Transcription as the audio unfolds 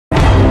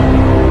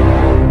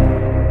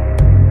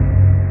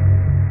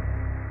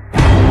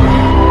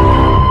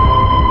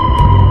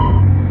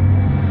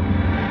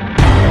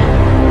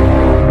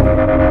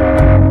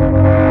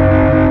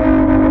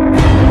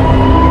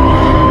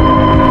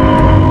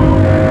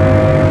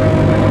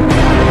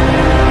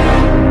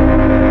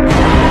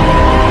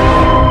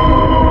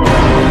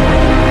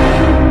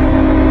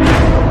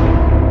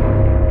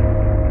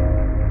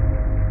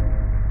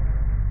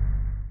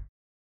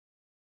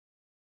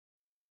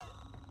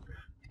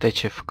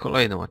Witajcie w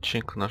kolejnym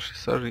odcinku naszej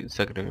serii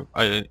Zagrajmy w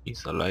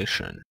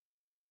Isolation.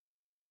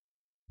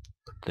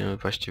 W tym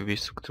właściwie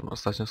miejscu, w którym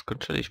ostatnio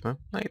skończyliśmy.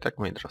 No i tak,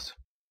 moi drodzy.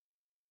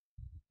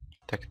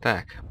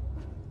 Tak.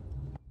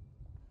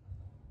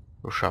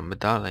 Ruszamy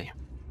dalej.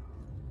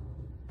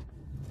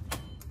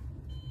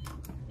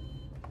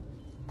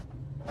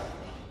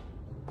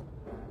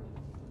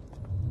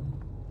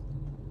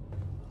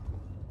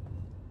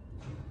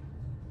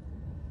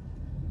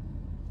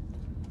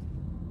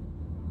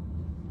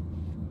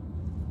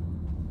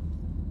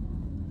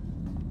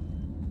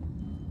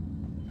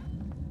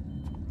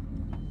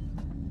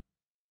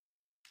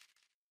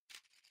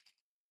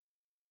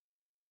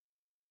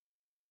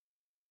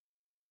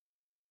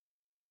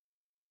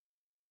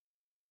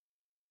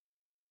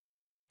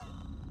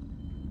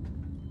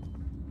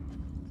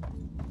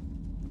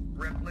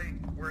 Ripley,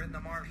 we're in the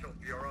Marshal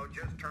Bureau.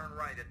 Just turn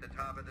right at the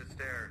top of the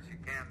stairs. You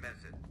can't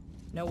miss it.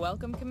 No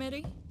welcome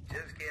committee?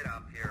 Just get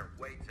up here.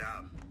 Wait's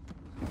out.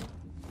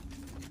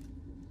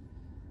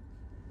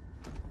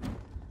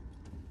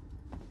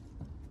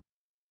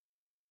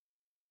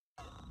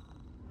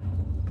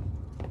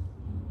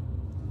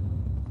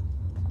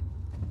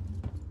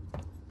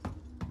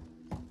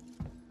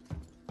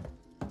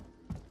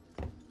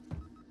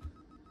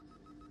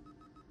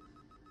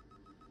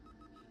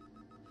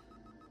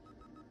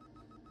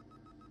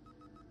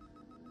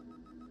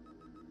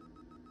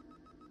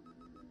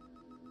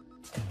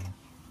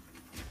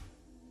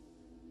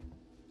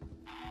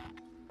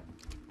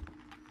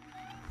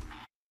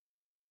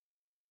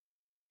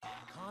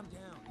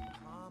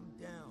 Calm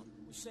down.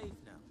 We're safe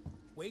now.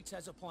 Waits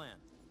has a plan.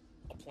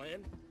 A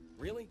plan?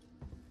 Really?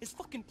 His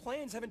fucking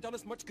plans haven't done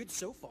us much good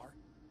so far.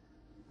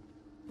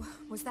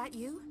 Was that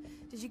you?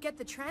 Did you get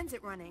the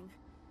transit running?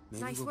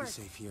 Maybe Nice we'll work. be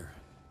safe here.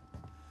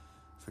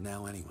 For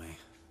now, anyway.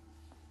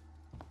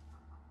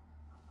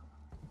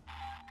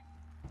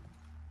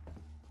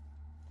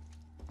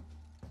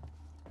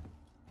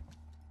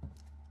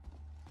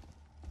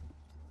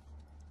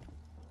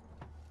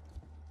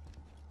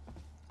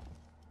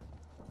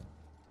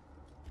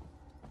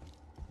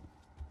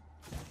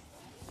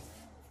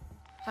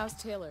 How's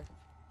Taylor?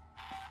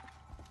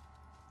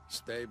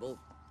 Stable.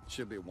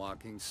 Should be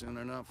walking soon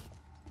enough.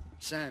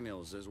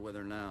 Samuels is with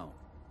her now.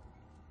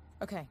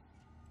 Okay.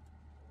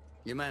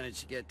 You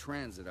managed to get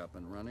transit up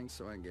and running,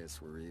 so I guess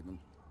we're even.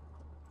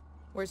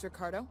 Where's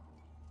Ricardo?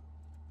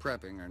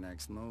 Prepping our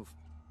next move.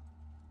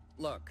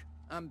 Look,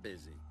 I'm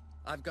busy.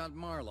 I've got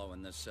Marlowe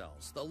in the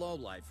cells, the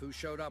lowlife who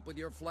showed up with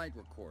your flight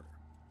recorder.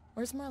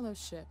 Where's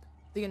Marlowe's ship?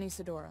 The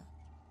Anisadora.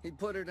 He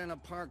put it in a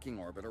parking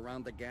orbit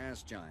around the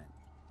gas giant.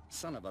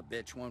 Son of a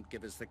bitch won't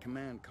give us the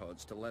command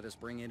codes to let us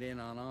bring it in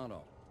on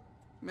auto.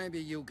 Maybe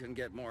you can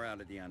get more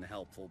out of the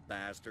unhelpful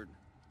bastard.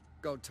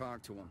 Go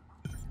talk to him.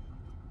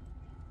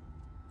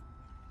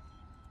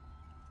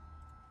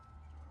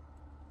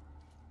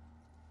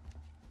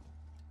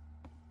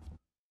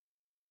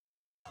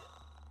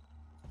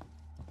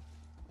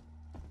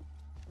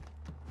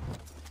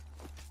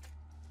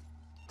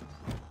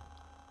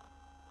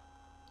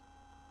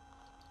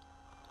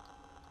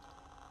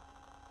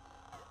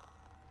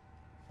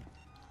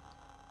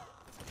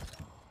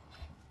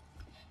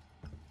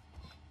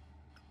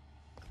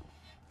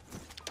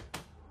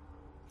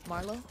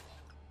 Marlowe?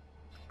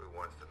 Who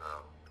wants to know?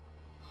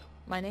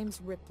 My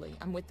name's Ripley.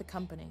 I'm with the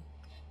company.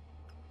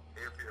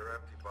 Here for your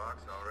empty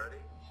box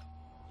already?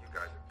 You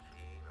guys are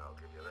keen, I'll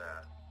give you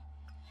that.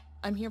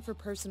 I'm here for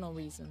personal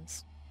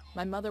reasons.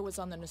 My mother was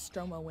on the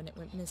Nostromo when it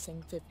went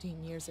missing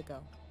 15 years ago.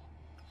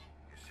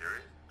 You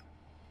serious?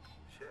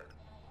 Shit.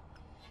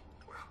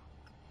 Well.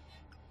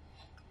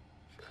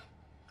 Shit.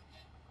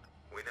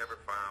 We never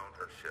found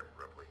her ship,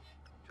 Ripley.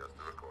 Just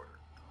the recorder.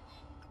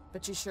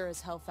 But you sure as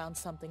hell found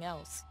something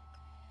else.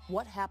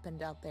 What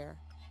happened out there?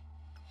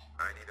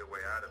 I need a way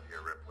out of here,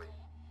 Ripley.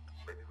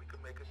 Maybe we can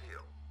make a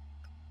deal.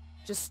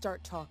 Just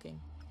start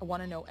talking. I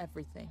want to know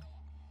everything.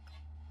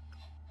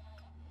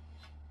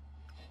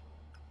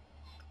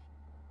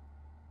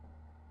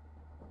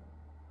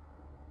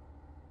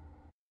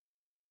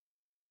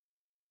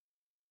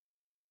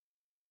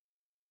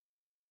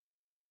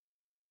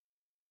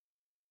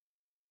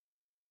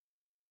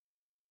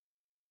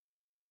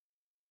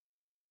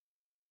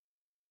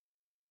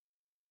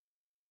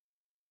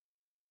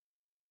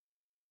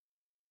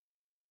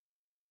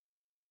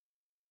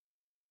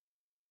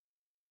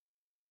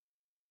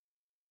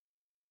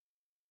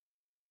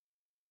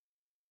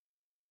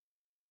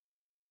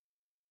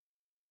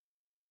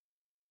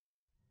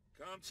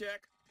 Com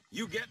check.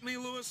 You get me,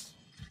 Lewis?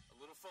 A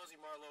little fuzzy,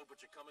 Marlowe,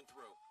 but you're coming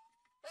through.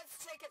 Let's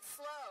take it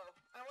slow.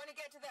 I want to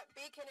get to that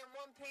beacon in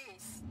one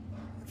piece.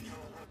 If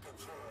you're looking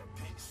for a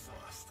piece,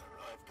 Foster,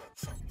 I've got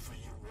something for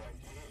you right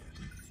here.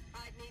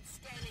 I'd need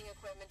scanning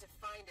equipment to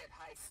find it,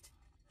 Heist.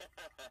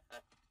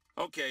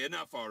 Okay,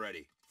 enough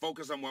already.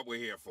 Focus on what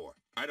we're here for.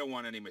 I don't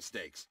want any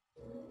mistakes.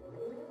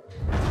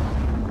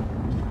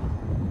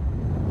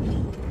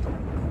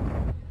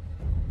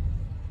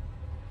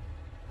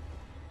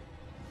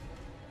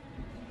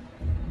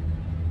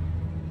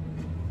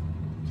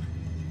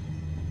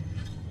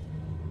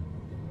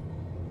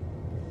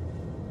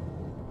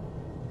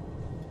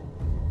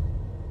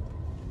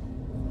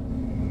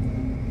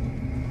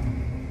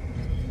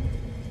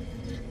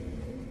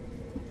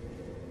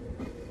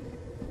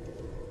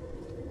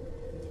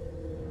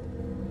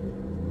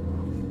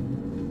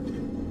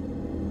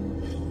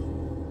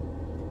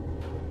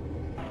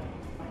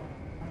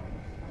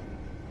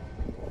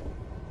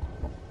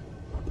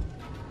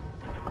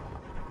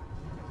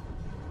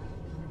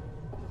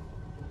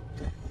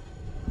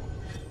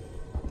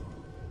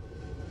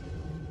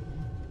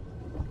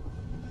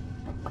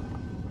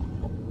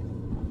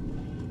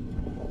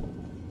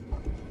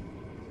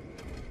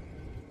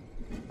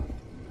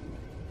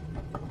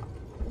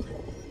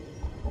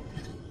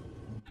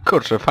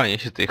 Kurczę, fajnie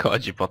się tutaj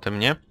chodzi potem,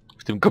 nie?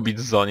 W tym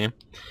kobizonie.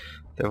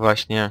 Te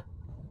właśnie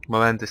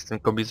momenty z tym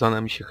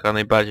kobizonem mi się chyba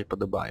najbardziej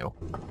podobają.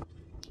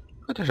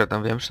 Chociaż ja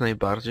tam wiem, że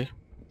najbardziej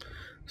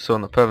są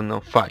na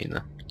pewno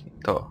fajne.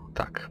 To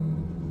tak.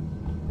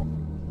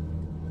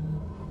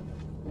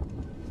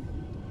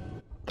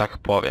 Tak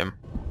powiem.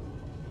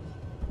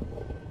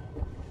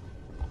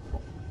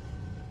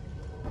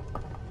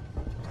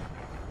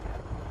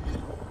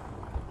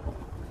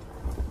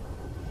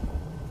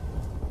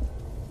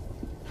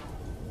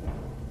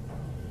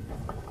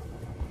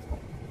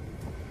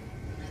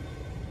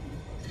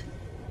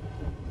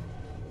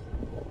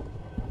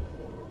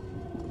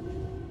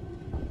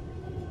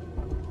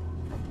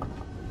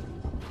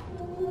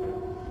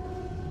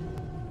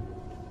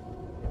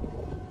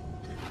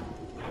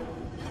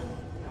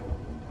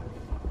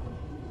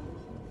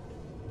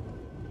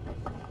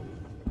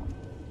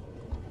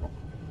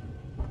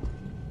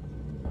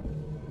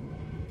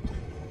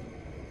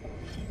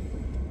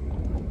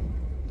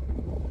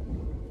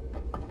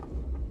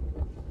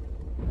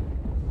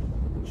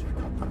 Check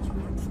out those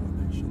road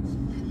formations.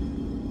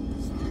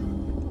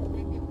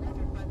 They've been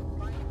weathered by the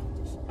fire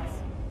conditions.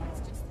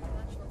 It's just their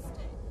natural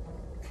state.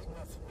 There's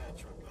nothing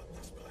natural about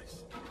this place.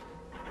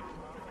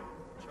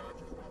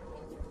 Charges won't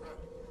pull through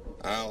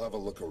that. I'll have a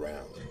look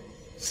around.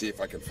 See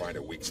if I can find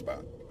a weak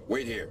spot.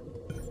 Wait here.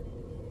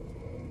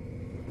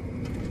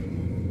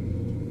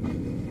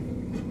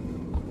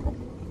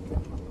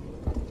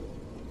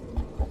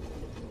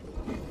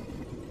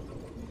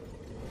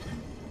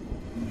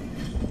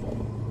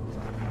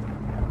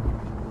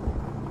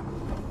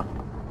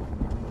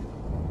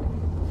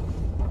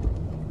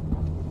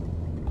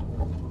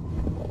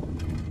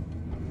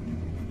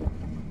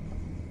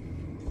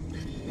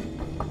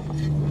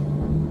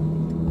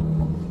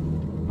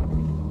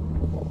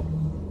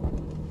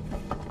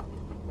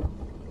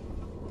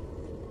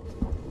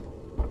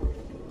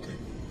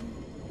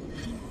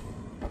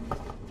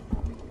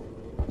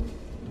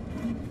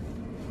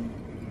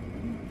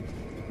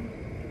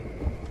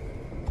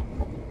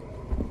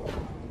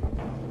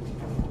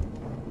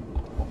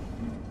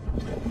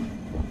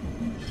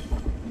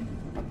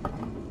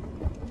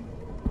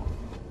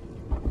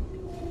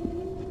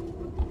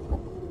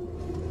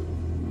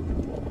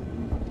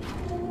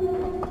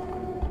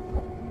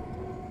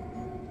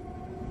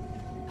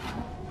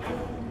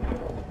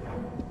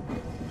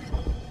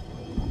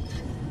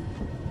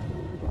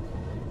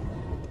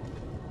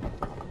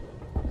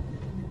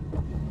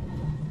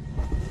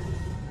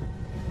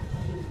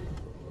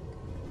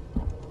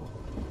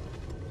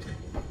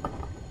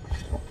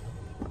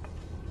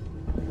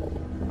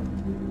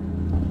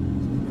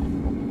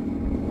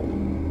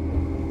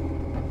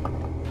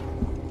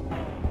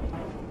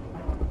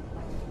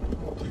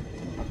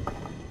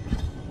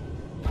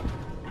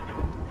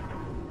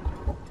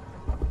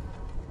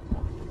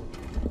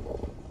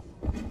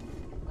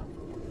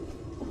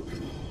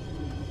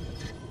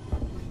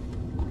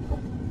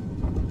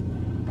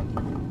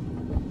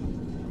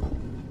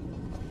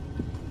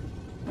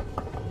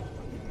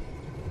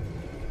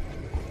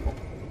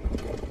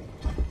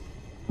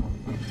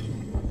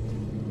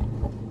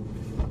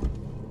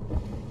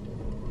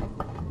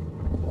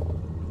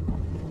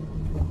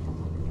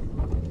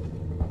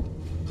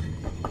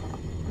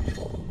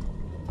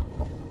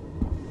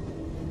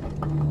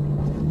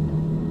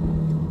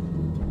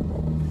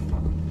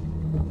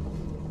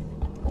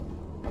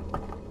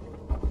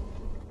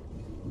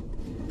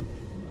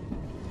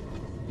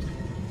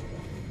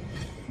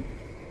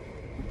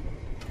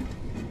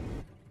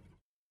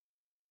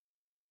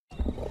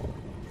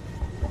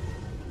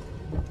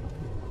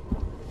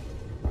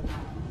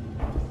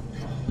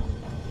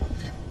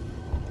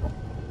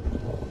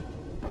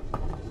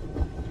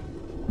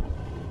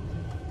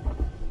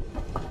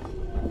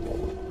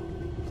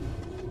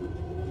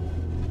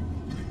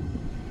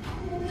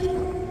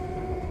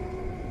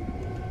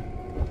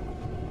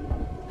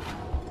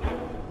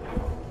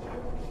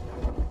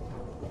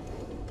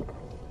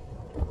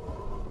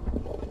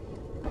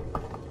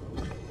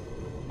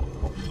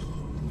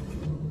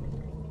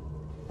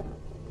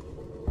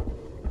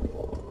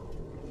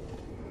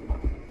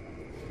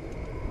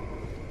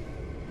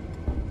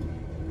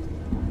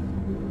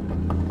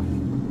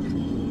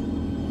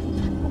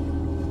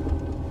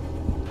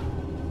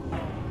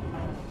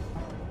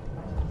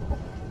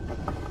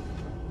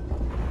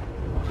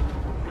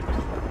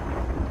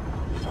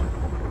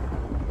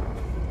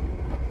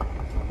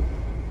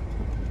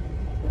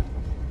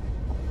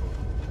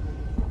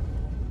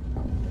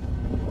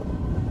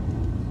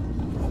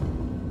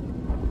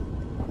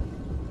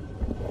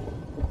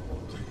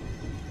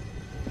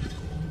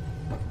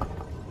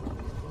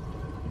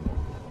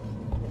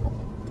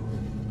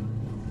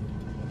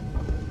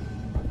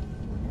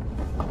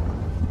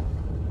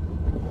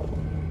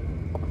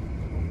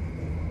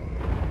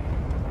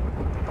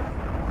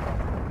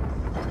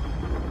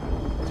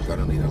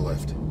 Gonna need a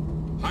lift.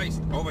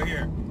 Heist, over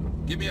here.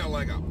 Give me a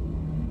leg up.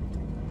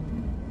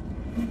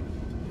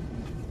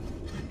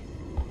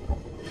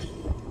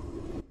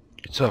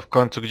 I co, w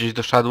końcu gdzieś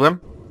doszedłem?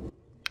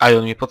 A i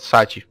on mnie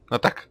podsadzi. No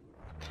tak.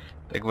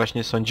 Tak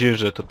właśnie sądziłem,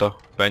 że to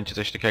będzie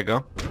coś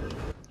takiego.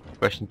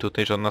 Właśnie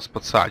tutaj, że on nas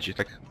podsadzi,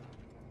 tak...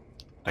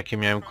 Takie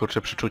miałem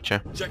kurcze przeczucie.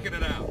 Checking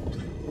it out.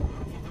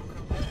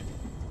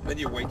 Then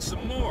you wait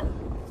some more.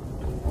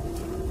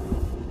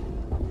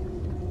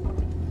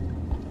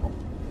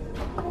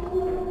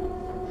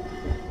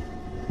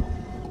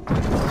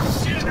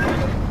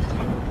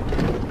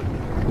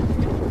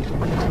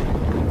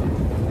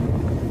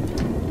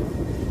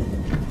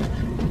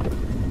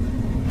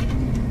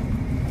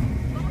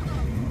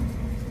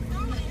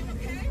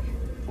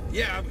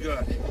 Yeah, I'm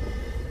good.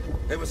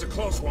 It was a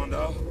close one,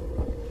 though.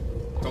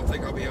 Don't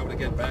think I'll be able to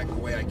get back the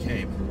way I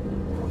came.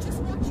 Just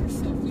watch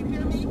yourself, you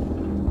hear me?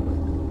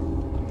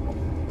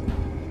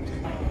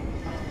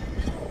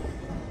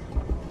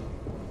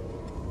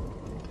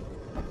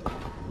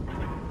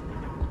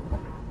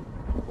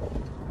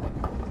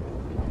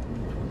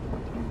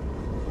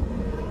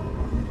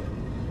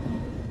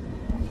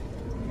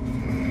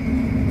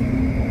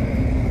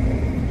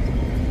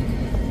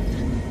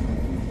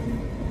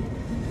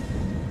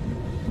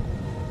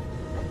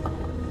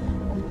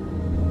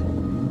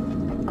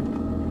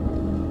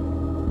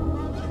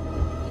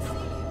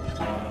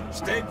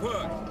 Stay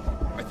put.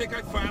 I think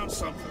I found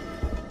something.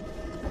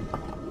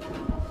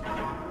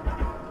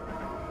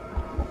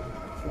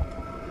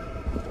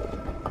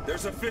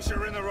 There's a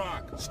fissure in the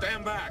rock.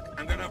 Stand back.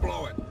 I'm gonna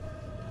blow it.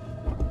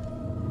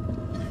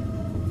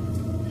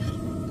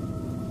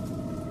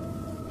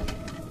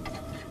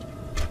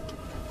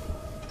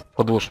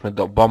 Podłóżmy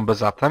do bombę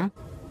zatem.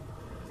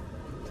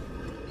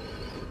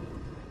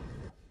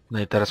 No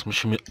i teraz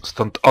musimy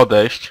stąd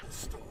odejść.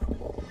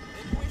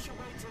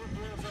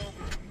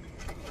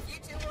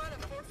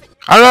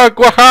 Ale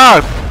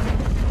głachar!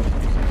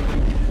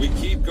 We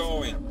keep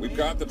going. We've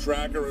got the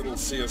tracker. It'll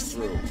see us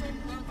through.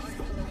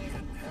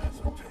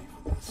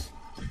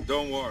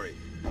 Don't worry.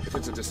 If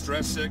it's a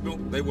distress signal,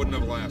 they wouldn't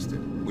have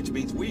lasted. Which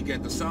means we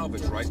get the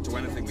salvage rights to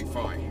anything we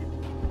find.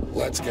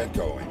 Let's get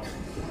going.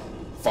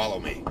 Follow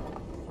me.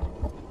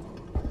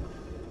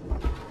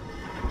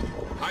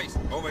 Heist,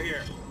 over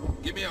here.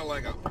 Give me a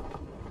leg up.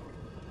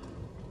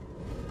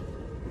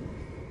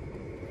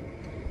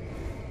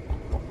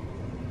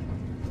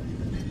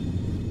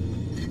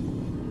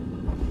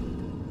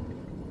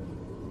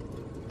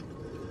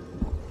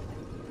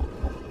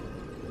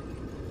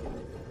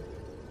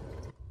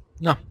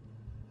 No.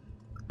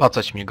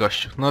 Pocać mnie,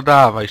 gościu. No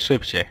dawaj,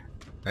 szybciej.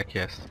 Tak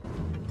jest.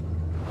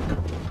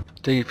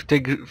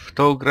 W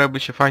tą grę by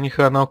się fajnie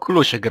chyba na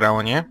Oculusie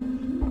grało, nie?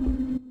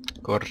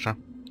 Kurczę.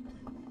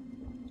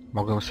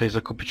 Mogłem sobie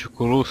zakupić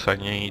Oculusa,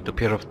 nie? I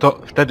dopiero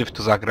wtedy w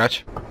to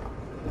zagrać.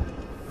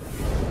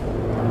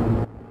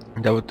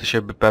 Dało to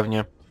się by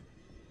pewnie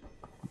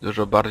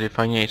dużo bardziej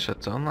fajniejsze,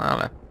 co? No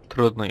ale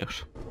trudno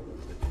już.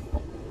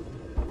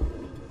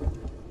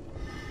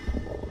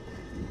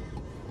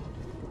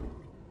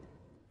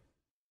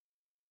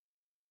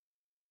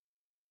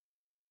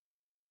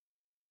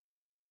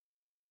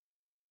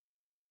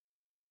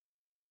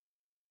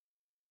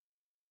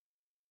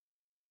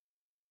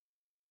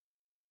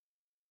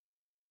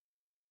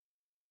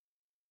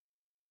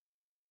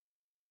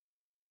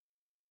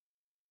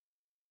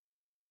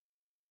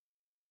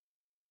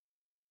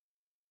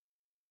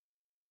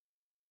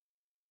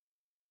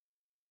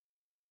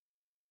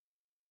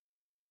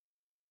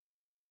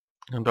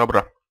 No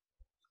dobra.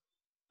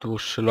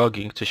 Dłuższy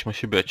login gdzieś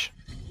musi być.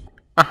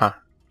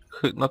 Aha.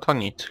 No to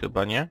nic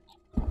chyba, nie?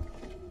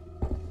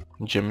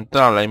 Idziemy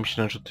dalej.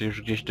 Myślę, że to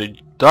już gdzieś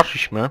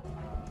doszliśmy.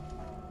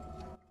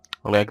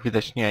 Ale jak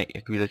widać nie.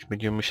 Jak widać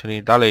będziemy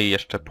musieli dalej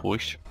jeszcze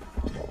pójść.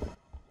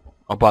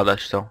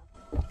 Obadać to.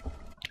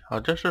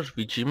 Chociaż już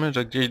widzimy,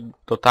 że gdzieś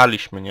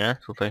dotarliśmy, nie?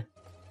 Tutaj.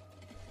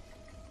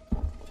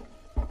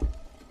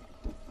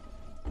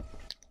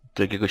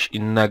 Do jakiegoś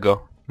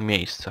innego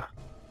miejsca.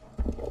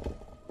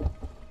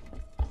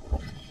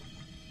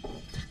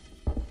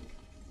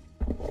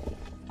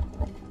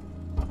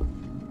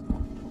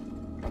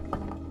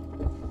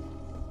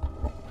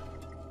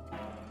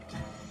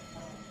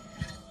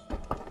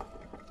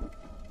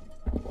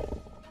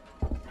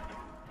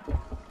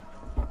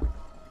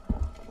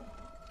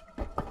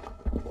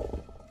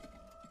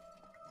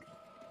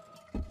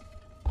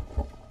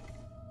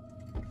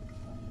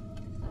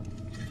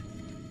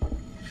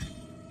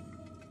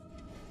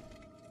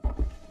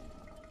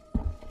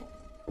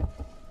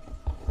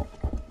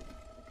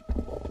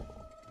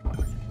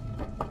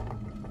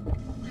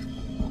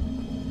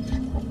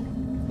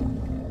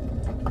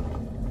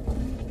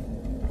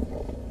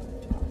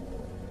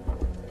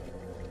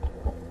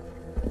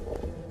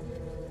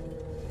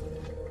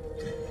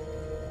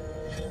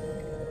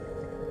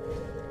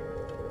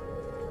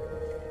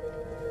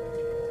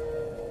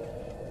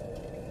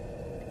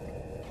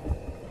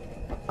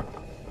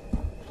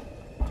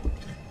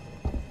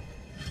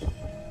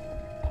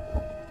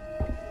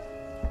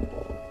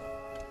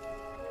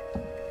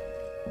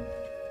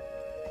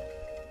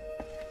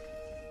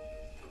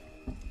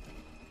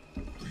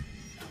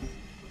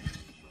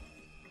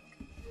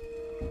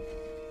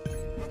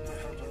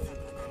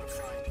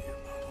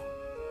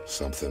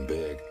 Something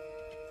big.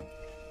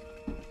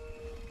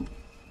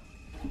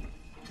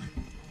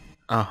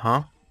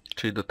 Aha.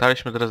 Czyli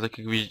dotarliśmy teraz do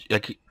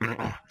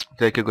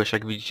jakiegoś,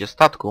 jak widzicie,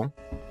 statku.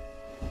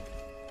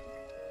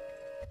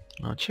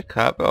 No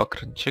ciekawe,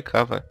 okręt,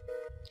 ciekawe.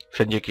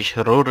 Wszędzie jakieś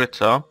rury,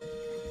 co?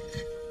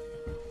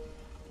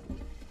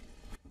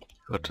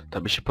 Kurczę,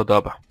 to mi się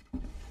podoba.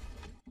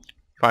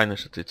 Fajne,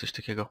 że tutaj coś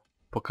takiego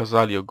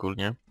pokazali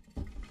ogólnie.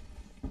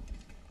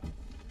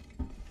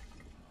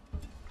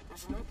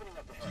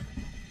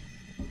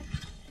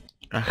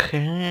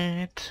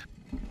 Ahead.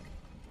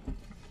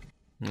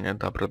 Nie,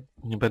 dobra,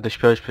 nie będę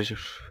śpiewać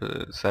przecież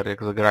w serii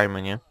jak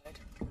Zagrajmy, nie?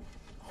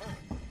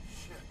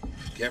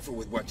 Careful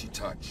with what you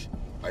touch.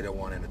 I don't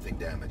want anything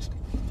damaged.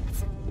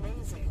 It's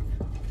amazing.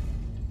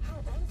 How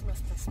old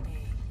must this be?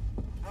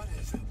 What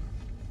is it?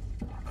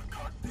 A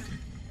cockpit?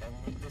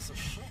 And this a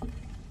ship.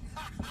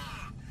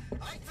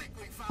 I think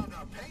we found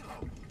our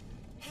payload.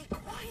 Hey,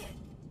 quiet!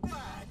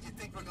 What? You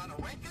think we're gonna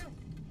wake him?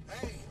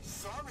 Hey,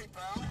 sorry,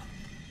 pal.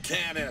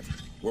 Can it?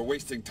 We're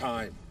wasting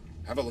time.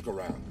 Have a look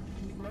around.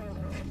 No.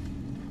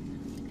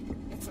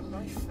 It's a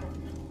life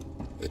form.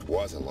 It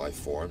was a life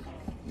form.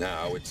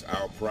 Now it's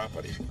our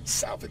property.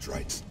 Salvage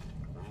rights.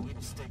 We need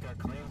to stake our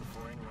claim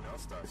before anyone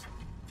else does.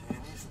 And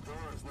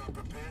Isadora is not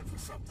prepared for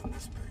something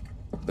this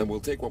big. Then we'll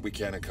take what we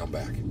can and come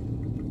back.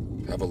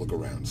 Have a look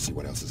around, see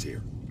what else is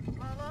here.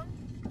 Marlo,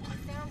 I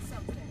found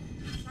something.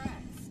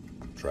 Tracks.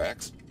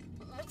 Tracks?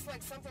 Looks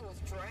like something was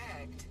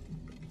dragged.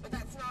 But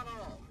that's not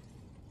all.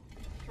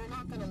 You're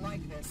not gonna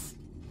like this.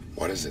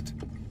 What is it?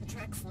 The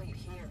tracks lead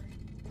here.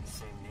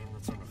 Same name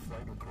that's on the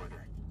flight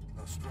recorder.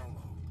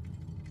 Nostromo.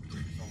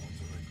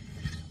 Someone's already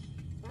been.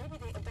 Maybe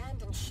they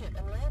abandoned ship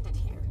and landed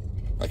here.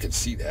 I can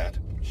see that.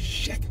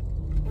 Shit.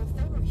 If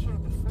they were here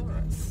before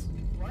us,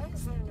 why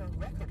is there no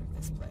record of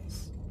this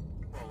place?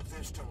 Well, if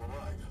they're still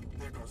alive,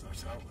 there goes our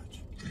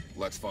salvage.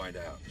 Let's find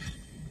out.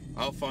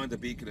 I'll find the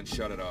beacon and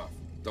shut it off.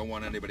 Don't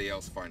want anybody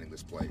else finding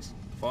this place.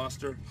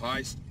 Foster,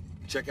 Heist,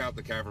 check out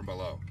the cavern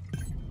below.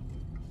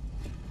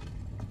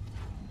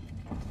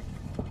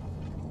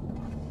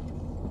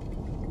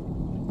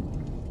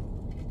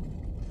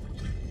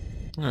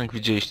 No, jak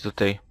widzieliście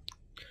tutaj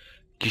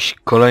jakiś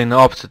kolejny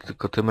obcy,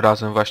 tylko tym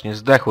razem właśnie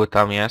zdechły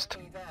tam jest.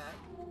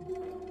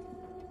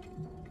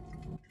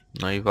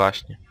 No i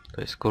właśnie,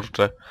 to jest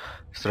kurczę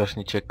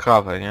strasznie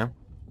ciekawe, nie?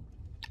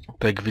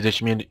 To jak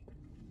widać mieli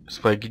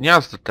swoje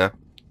gniazdo te.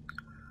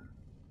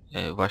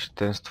 Właśnie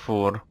ten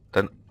stwór,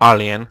 ten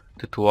alien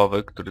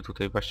tytułowy, który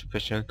tutaj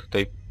właśnie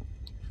tutaj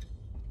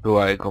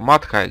była jego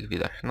matka, jak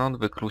widać. No on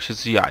wykluł się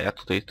z jaja,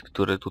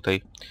 który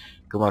tutaj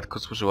jego matko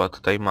służyła,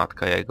 tutaj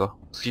matka jego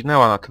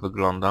zginęła, na to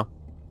wygląda.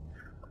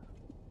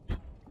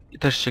 I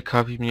też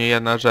ciekawi mnie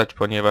jedna rzecz,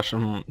 ponieważ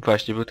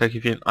właśnie był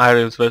taki film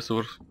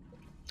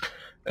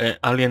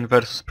Alien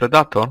vs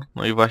Predator,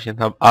 no i właśnie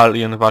tam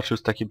Alien walczył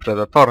z takim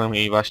Predatorem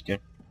i właśnie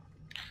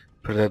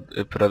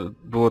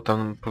było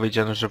tam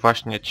powiedziane, że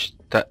właśnie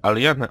te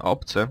alieny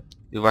obce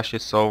i właśnie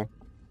są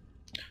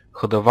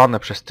hodowane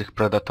przez tych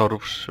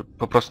Predatorów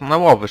po prostu na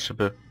łowy,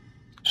 żeby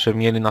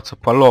mieli na co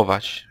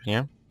polować,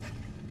 nie?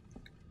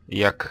 I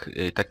jak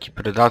taki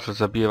Predator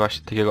zabije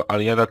właśnie takiego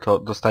aliena, to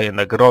dostaje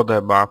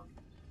nagrodę, ma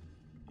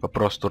po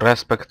prostu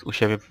respekt u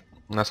siebie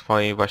na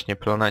swojej właśnie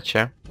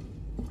planecie.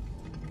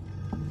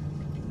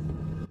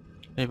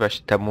 I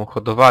właśnie temu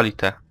hodowali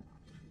te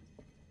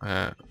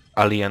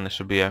alieny,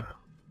 żeby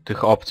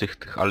tych obcych,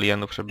 tych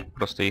alienów, żeby po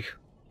prostu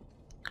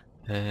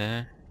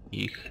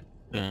ich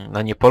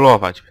na nie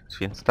polować,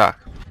 więc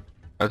tak.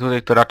 Ale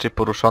tutaj to raczej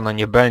poruszone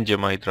nie będzie,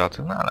 moi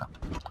drodzy, no ale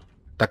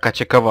taka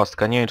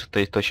ciekawostka, nie wiem czy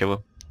tutaj to się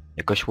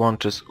jakoś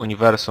łączy z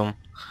uniwersum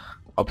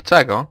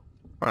obcego.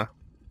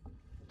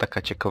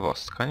 Taka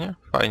ciekawostka, nie?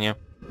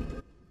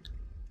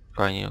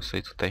 Fajnie ją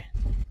sobie tutaj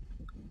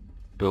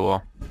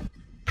było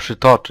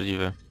przytoczyć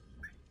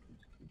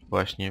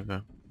właśnie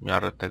w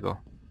miarę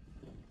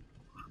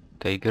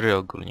tej gry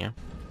ogólnie.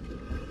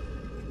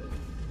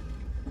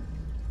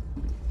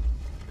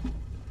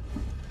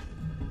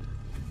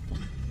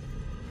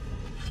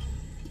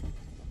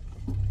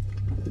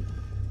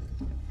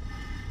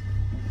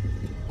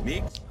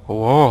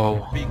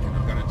 Wow.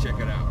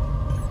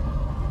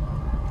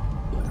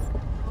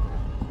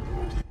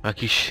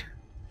 Jakiś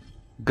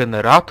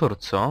generator,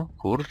 co?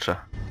 Kurczę.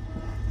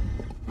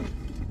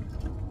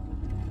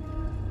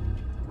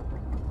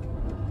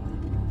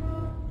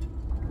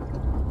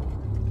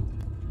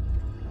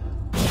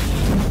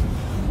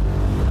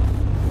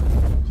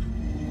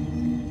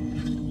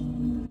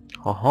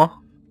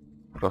 Oho.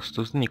 Po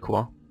prostu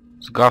znikło.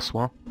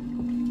 Zgasło.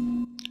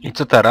 I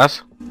co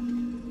teraz?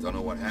 Don't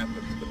know what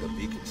happened, but the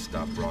beacon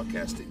stopped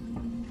broadcasting.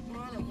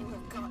 Marlo, you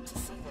have got to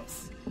see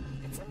this.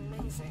 It's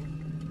amazing.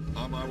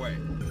 On my way.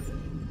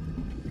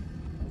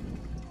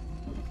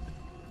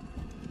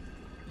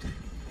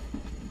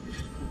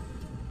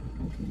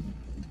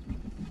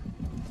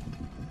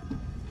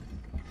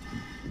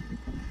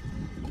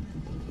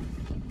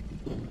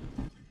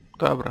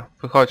 Dobra,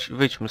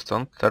 wyjdźmy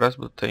stąd teraz,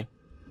 bo tutaj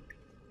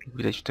jak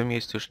widać w tym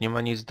miejscu już nie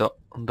ma nic do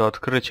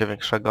odkrycia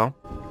większego.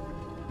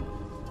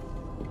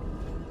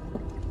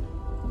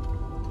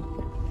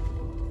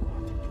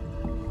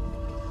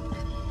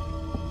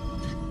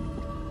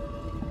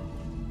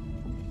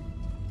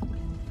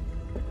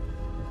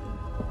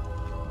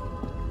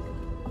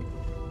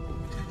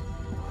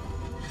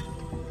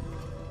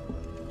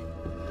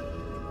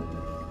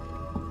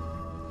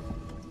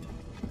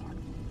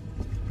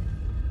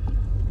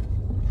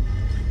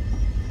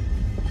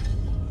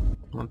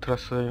 teraz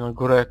sobie na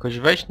górę jakoś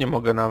wejść nie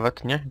mogę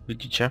nawet, nie?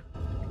 Widzicie?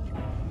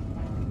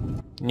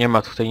 Nie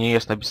ma tutaj, nie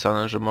jest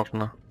napisane, że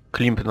można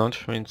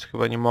klimpnąć, więc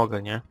chyba nie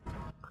mogę, nie?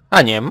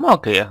 A nie,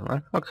 mogę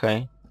jednak,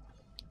 okej.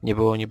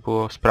 Nie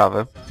było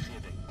sprawy.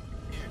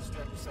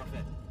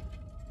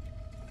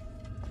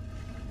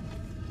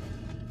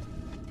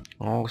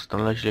 O,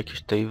 znaleźli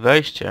jakieś tutaj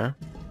wejście.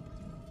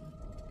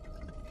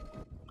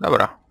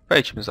 Dobra,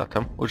 wejdźmy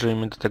zatem.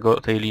 Użyjmy do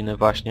tego tej liny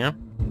właśnie.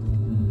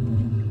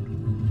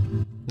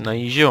 No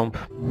i ziump.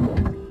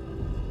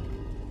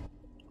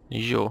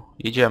 Ziu,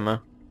 jedziemy.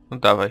 No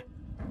dawaj.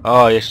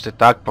 O, jeszcze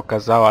tak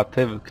pokazała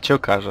tym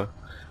kciuka,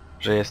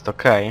 że jest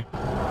okej.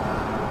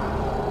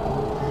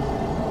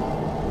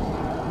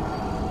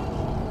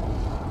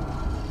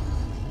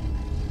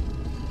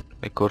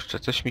 Ej, kurczę,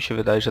 coś mi się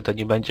wydaje, że to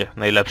nie będzie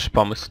najlepszy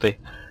pomysł tutaj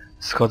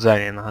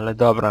schodzenie, no ale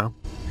dobra.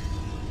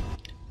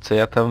 Co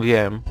ja tam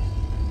wiem?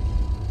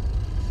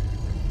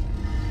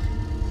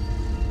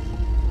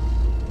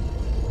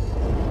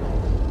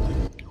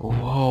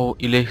 Wow,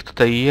 ile ich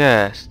tutaj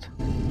jest!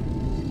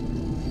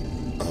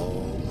 Oh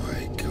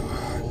my god.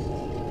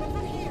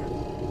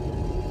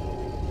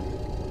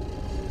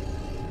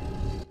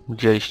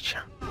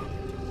 Widzieliście?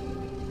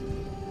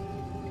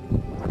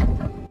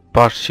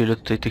 Patrzcie, ile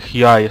tutaj tych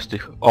jaj jest,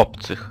 tych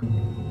obcych.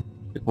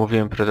 Jak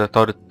mówiłem,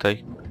 predatory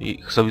tutaj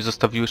ich sobie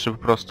zostawiły, żeby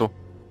po prostu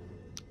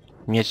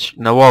mieć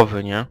na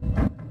łowy, nie?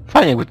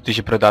 Fajnie, jakby tutaj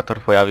się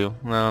predator pojawił.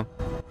 No,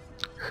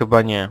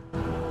 chyba nie.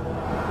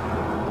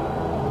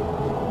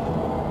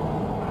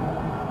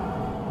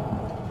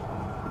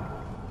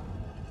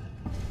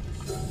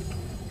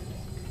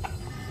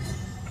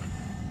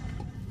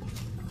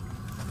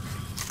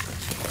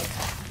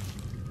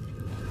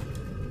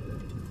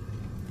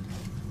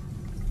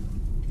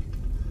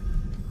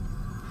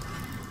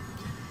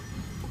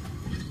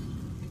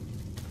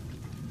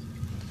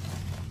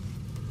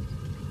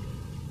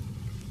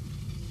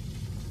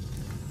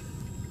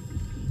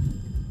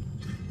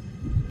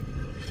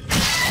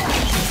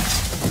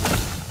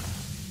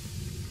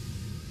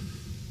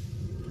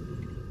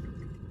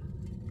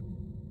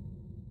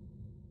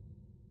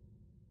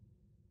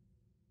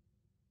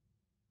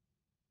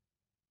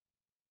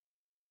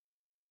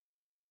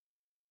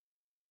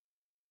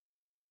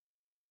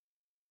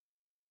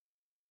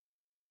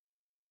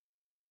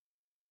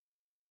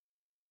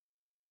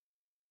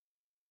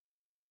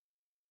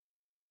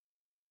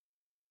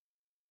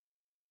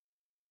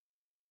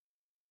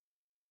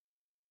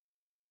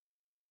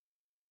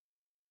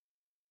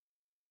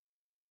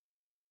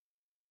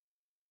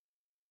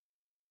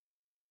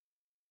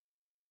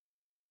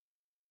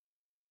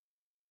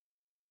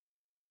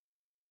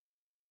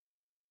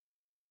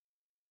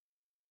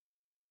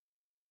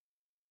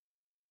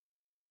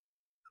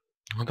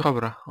 No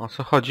dobra, o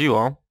co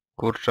chodziło?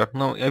 Kurczę,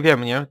 no ja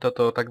wiem, nie?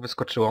 To tak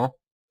wyskoczyło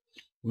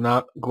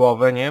na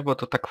głowę, nie? Bo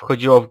to tak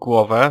wchodziło w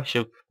głowę,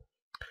 się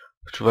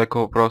w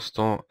człowieku po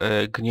prostu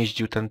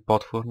gnieździł ten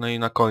potwór, no i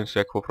na końcu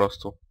jak po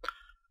prostu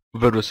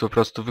wyrósł, po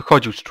prostu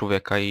wychodził z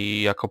człowieka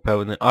i jako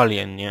pełny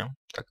alien, nie?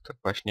 Tak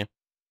właśnie,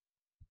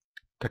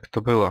 tak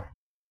to było.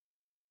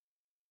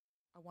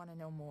 I want to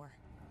know more.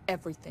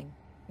 Everything.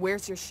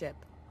 Where's your ship?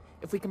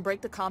 If we can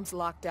break the comms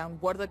lockdown,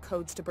 what are the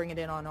codes to bring it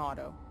in on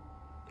auto?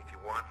 If you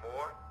want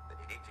more, then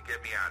you need to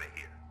get me out of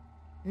here.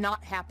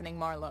 Not happening,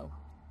 Marlowe.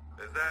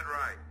 Is that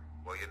right?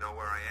 Well, you know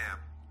where I am.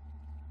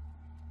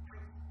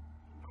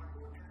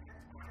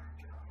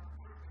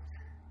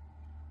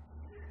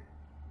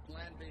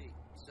 Plan B.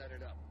 Set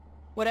it up.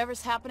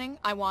 Whatever's happening,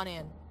 I want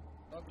in.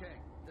 Okay,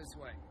 this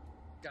way.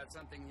 Got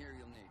something here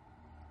you'll need.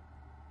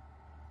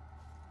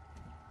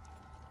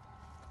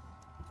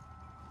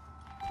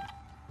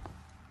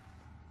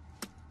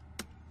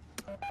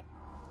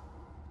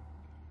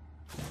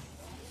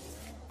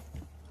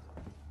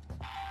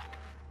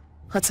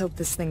 Let's hope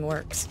this thing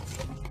works.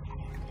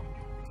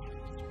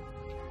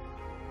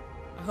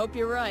 I hope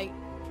you're right.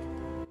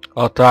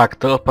 O tak,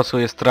 to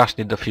pasuje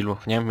strasznie do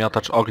filmów, nie?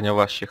 Miotacz ognia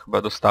właśnie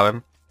chyba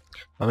dostałem.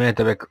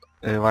 Pamiętam jak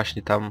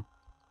właśnie tam,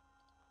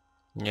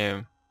 nie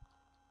wiem,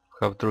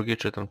 chyba w drugiej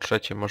czy tam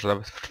trzeciej, może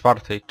nawet w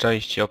czwartej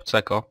części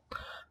Obcego,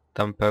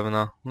 tam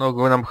pewna, no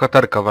główna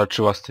bohaterka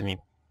walczyła z tymi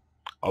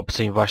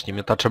obcymi właśnie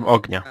miotaczem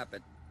ognia.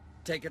 Rapid.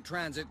 Take a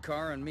transit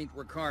car and meet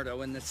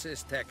Ricardo in the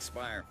Systech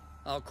spire.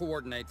 I'll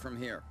coordinate from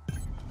here.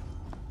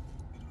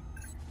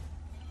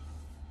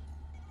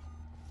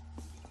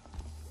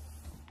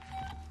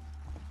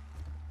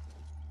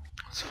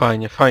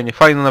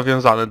 Fajnie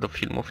nawiązane do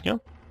filmów, nie?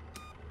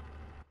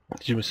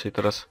 Widzimy sobie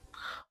teraz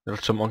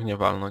miotaczem ognia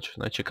walnąć.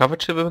 No i ciekawe,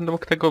 czy będę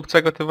mógł tego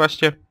obcego ty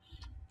właśnie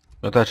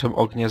miotaczem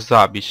ognia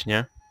zabić,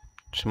 nie?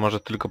 Czy może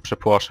tylko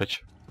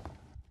przepłoszyć?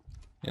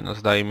 Nie no,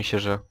 zdaje mi się,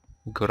 że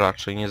go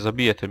raczej nie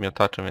zabije tym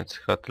miotaczem, więc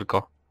chyba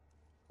tylko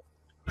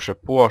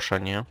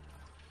przepłoszę, nie?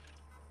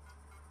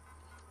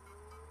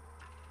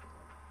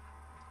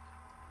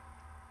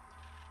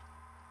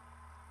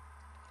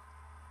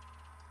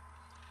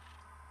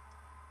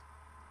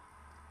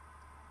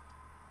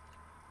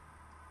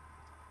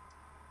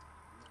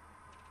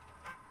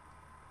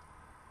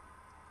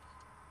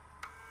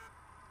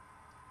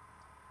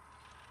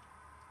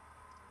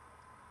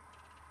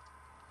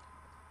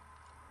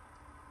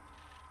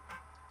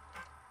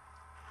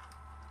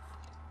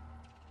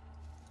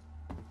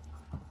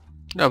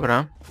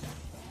 Dobra.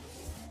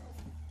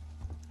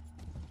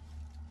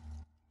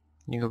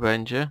 Niech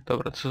będzie.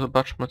 Dobra, co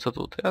zobaczmy co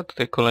tutaj. A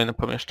tutaj kolejne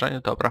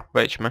pomieszczenie. Dobra,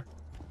 wejdźmy.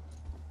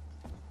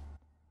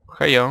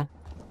 Hejo.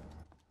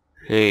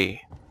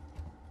 Hej.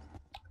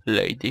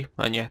 Lady.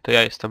 A nie, to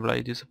ja jestem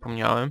Lady,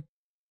 zapomniałem.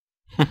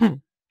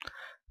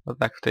 No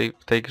tak,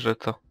 w tej grze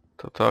to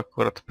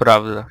akurat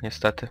prawda,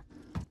 niestety.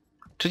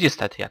 Czy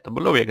niestety, ja to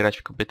lubię grać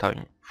w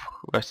kobietami.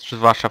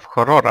 Zwłaszcza w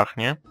horrorach,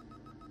 nie?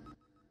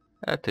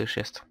 Ale to już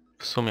jest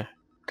w sumie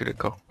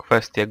tylko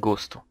kwestia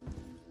gustu.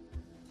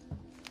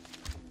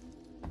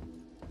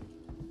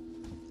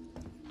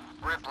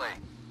 Ripley,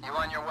 you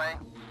on your way?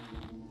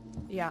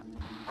 Yeah.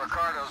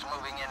 Ricardo's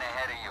moving in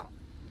ahead of you.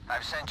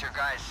 I've sent your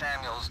guy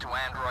Samuels to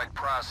android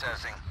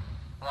processing.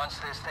 Once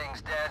this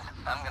thing's dead,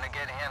 I'm gonna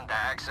get him to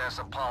access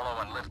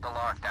Apollo and lift the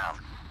lockdown.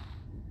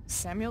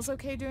 Samuel's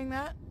okay doing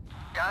that?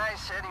 Guy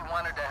said he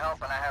wanted to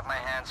help and I have my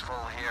hands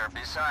full here.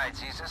 Besides,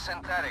 he's a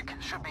synthetic.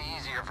 Should be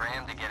easier for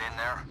him to get in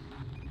there.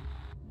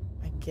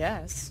 I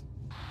guess.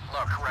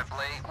 Look,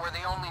 Ripley, we're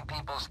the only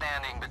people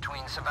standing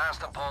between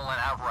Sevastopol and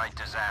outright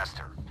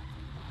disaster.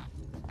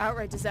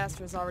 Outright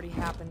disaster has already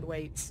happened,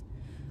 Waits.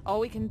 All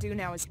we can do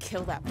now is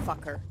kill that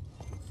fucker.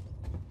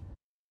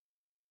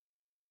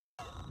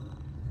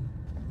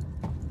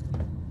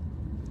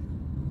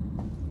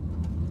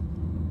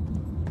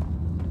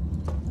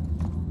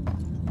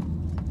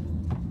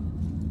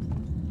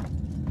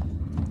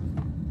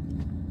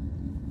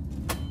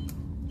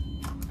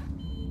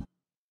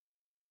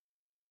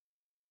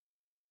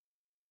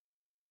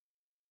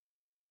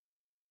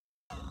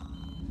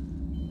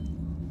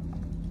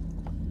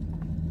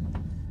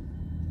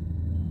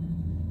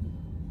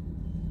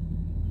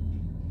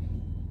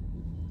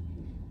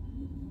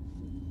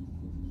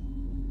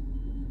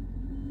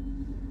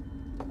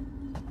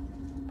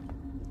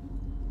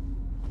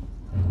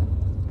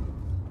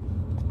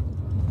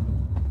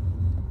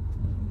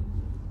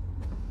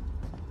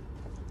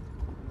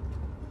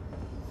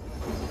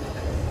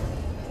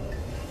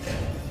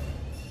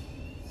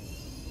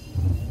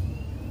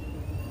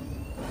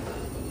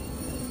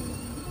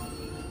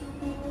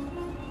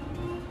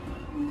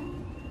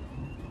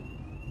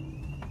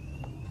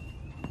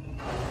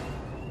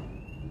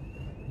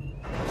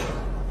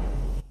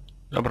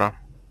 Dobra.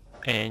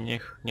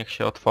 Niech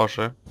się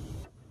otworzy.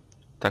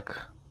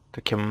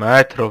 Takie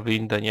metro,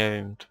 windę, nie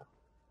wiem.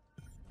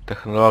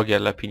 Technologia,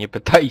 lepiej nie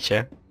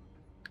pytajcie.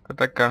 Tylko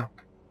taka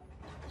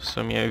w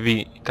sumie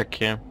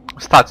takie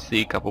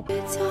stacyjka po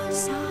prostu. It's all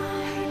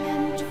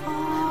silent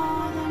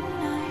for the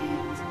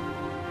night.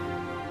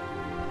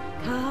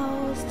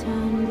 Cows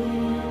turned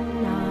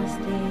in as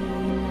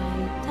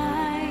daylight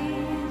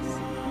dies.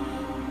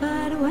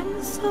 But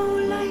when so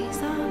lights